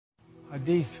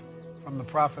Hadith from the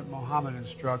Prophet Muhammad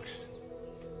instructs,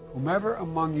 whomever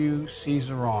among you sees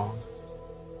a wrong,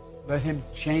 let him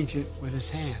change it with his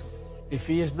hand. If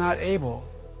he is not able,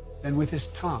 then with his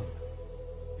tongue.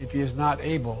 If he is not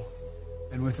able,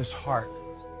 then with his heart.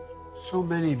 So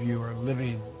many of you are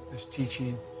living this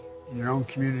teaching in your own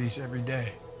communities every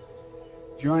day,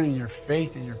 joining your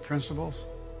faith and your principles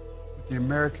with the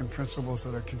American principles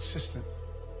that are consistent,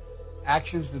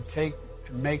 actions that take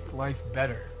and make life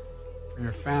better for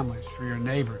your families, for your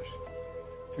neighbors,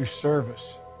 through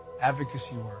service,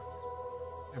 advocacy work,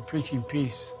 and preaching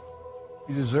peace.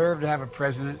 You deserve to have a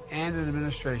president and an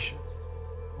administration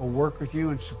who will work with you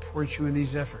and support you in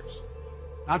these efforts,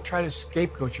 not try to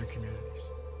scapegoat your communities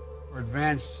or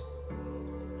advance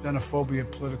xenophobic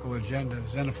political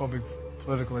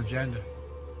agenda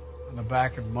on the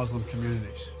back of Muslim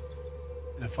communities.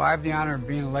 And if I have the honor of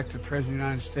being elected President of the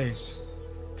United States,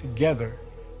 together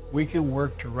we can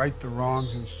work to right the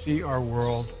wrongs and see our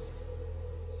world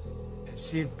and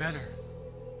see it better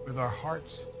with our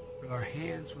hearts, with our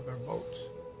hands, with our votes.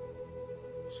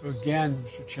 So again,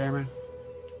 Mr. Chairman,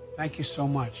 thank you so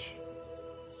much.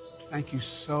 Thank you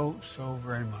so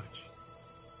very much.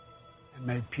 And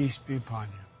may peace be upon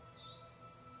you.